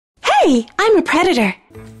Hey, I'm a predator.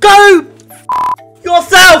 Go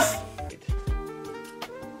yourself!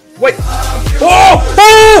 Wait. Oh!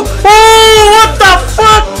 Oh! Oh! What the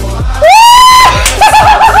fuck?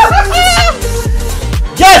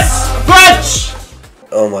 Yes! Bitch!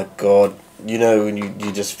 Oh my god. You know when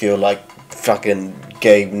you just feel like fucking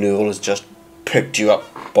Gabe Newell has just picked you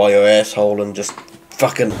up by your asshole and just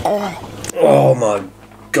fucking... Oh my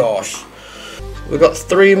gosh. We've got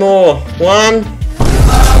 3 more. 1.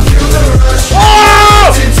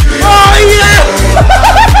 Oh! Oh yeah!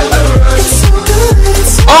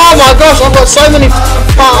 Oh my gosh, I've got so many.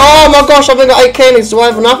 Oh my gosh, I've only got 8 candies. Do I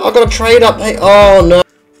have enough? I've got to trade up. Hey, oh no.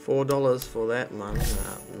 $4 for that one.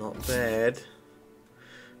 No, not bad.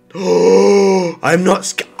 Oh, I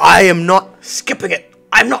am not skipping it.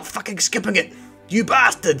 I'm not fucking skipping it. You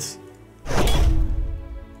bastards.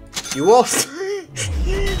 You all.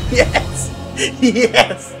 Yes.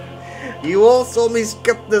 Yes. You all saw me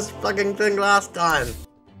skip this fucking thing last time.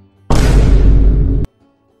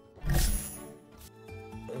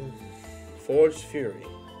 Forged Fury.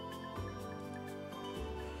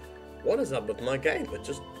 What is up with my game? It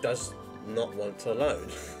just does not want to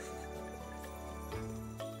load.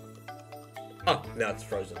 Oh, now it's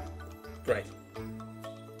frozen. Great.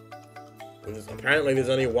 Apparently there's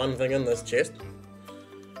only one thing in this chest.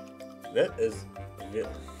 That is... Yeah.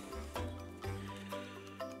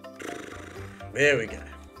 There we go.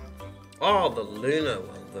 Oh, the lunar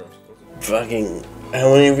one. Fucking...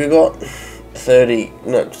 How many have you got? 30...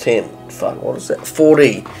 No, 10. Fuck, what is that?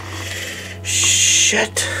 40.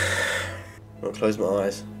 Shit. I'll close my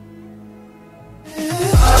eyes.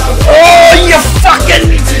 Oh, you fucking...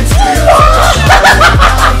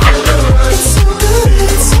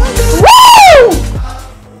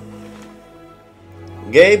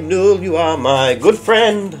 Woo! Gabe Newell, you are my good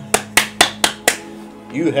friend.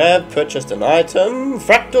 You have purchased an item,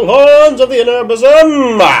 Fractal Horns of the Inner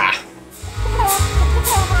Bosom.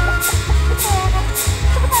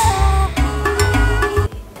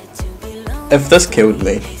 If this killed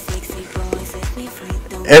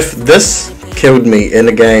me in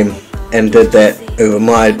a game and did that over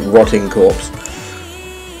my rotting corpse,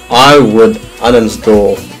 I would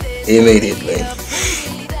uninstall immediately.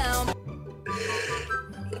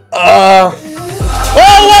 Oh,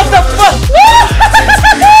 what the fuck?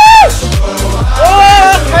 Oh,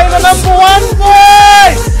 Arcana #1,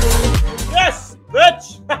 boys! Yes, bitch!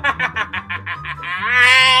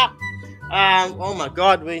 Oh my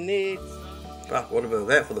god, we need... Ah, what about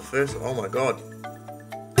that for the first? Oh my god.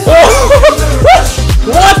 Oh!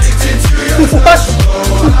 What? What?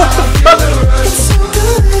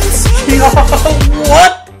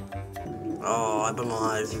 What? Oh, I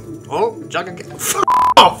believe. Oh, jug again. F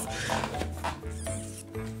off!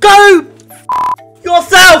 Go!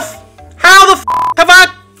 Yourself! How the f have I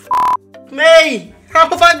me? How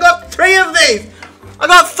have I got 3 of these? I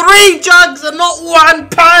got 3 jugs and not 1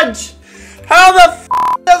 punch! How the f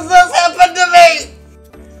does this happen to me?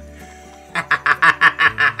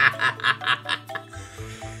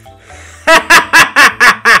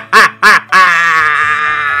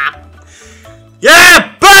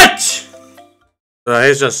 Yeah, bitch! So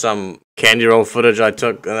here's just some candy roll footage I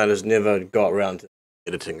took and I just never got around to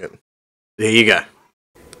editing it. There you go.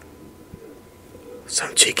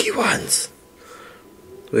 Some cheeky ones.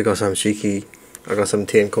 We got some cheeky. I got some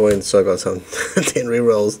 10 coins, so I got some 10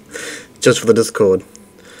 rerolls. Just for the Discord.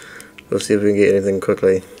 We'll see if we can get anything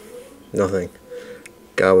quickly. Nothing.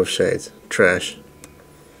 Garb of Shades. Trash.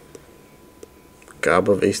 Garb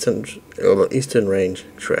of Eastern Range.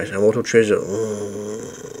 Trash. Immortal Treasure.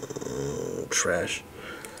 Trash.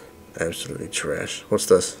 Absolutely trash. What's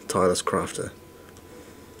this? Tireless Crafter.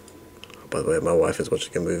 By the way, my wife is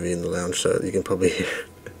watching a movie in the lounge, so you can probably hear.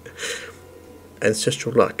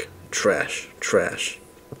 Ancestral Luck. Trash. Trash.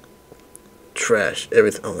 Trash.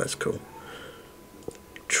 Everything. Oh, that's cool.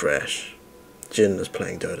 Trash. Jin is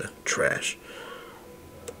playing Dota. Trash.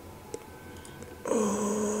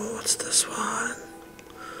 Oh, what's this one?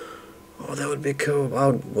 Oh, that would be cool. I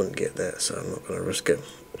wouldn't get that, so I'm not going to risk it.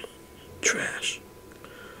 Trash.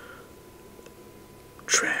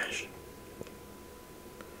 Trash.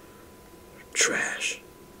 Trash.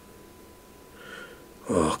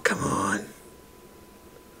 Oh, come on.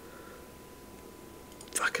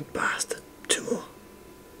 Fucking bastard. 2 more.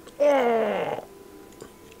 Oh.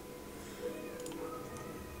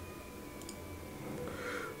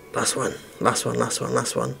 Last one. Last one, last one,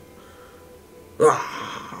 last one.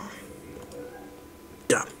 Oh.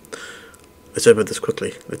 Damn. Let's open this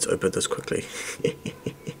quickly. Let's open this quickly.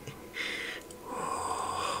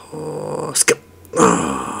 Oh, skip.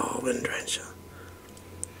 Oh, Wind Ranger.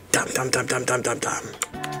 Damn, damn, damn, damn, damn, damn, damn.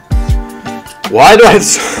 Why do I have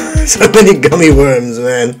so many gummy worms,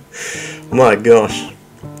 man? My gosh.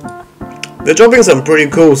 They're dropping some pretty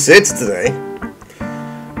cool sets today.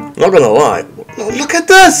 Not gonna lie. Oh, look at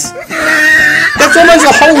this! That's almost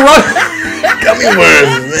a whole row of gummy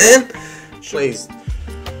worms, man. Please.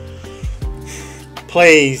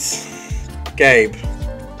 Please. Gabe.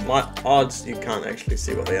 My odds, you can't actually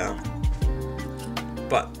see what they are.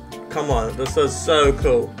 But, come on, this is so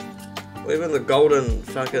cool. Even the golden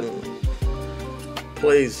fucking...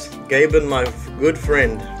 Please, Gabe and my good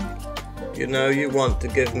friend. You know you want to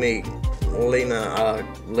give me Lena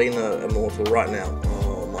Immortal right now.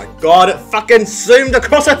 Oh my god, it fucking zoomed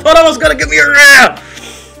across. I thought I was gonna give me a rare!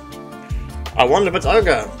 I wonder if it's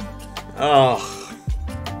Ogre. Oh.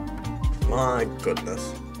 My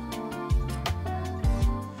goodness.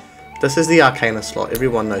 This is the Arcana slot.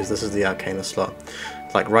 Everyone knows this is the Arcana slot.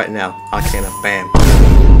 Like right now, Arcana, bam.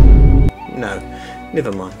 No,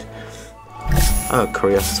 never mind. Oh,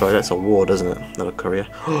 courier. Sorry, that's a ward, isn't it? Not a courier.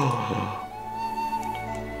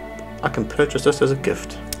 I can purchase this as a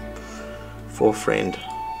gift for a friend,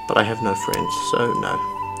 but I have no friends, so no.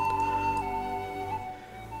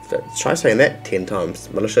 Try saying that 10 times.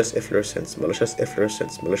 Malicious efflorescence, malicious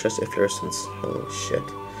efflorescence, malicious efflorescence. Holy shit.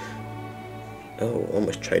 Oh,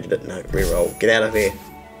 almost traded it. No, reroll. Get out of here.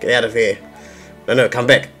 Get out of here. No, come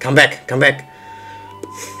back. Come back. Come back.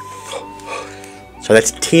 So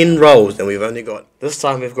that's 10 rolls, and we've only got... This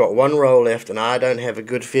time we've got 1 roll left, and I don't have a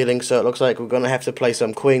good feeling, so it looks like we're going to have to play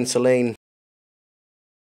some Queen Celine.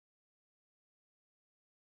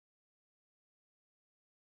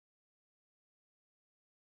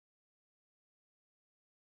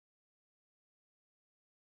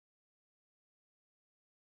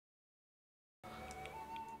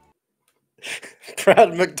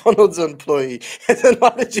 Proud McDonald's employee has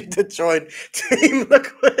invited you to join Team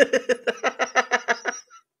Liquid.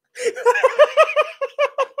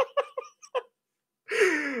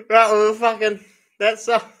 Right, well, fucking, that's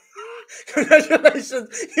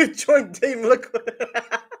congratulations, you've joined Team Liquid.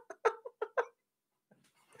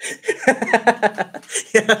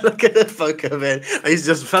 Yeah, look at the photo, man. He's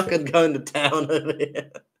just fucking going to town over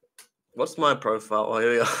here. What's my profile? Oh,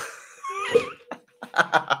 here we go.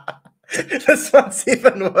 This one's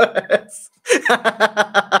even worse.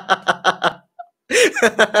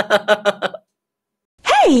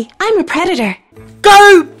 Hey, I'm a predator.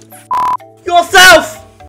 Go yourself!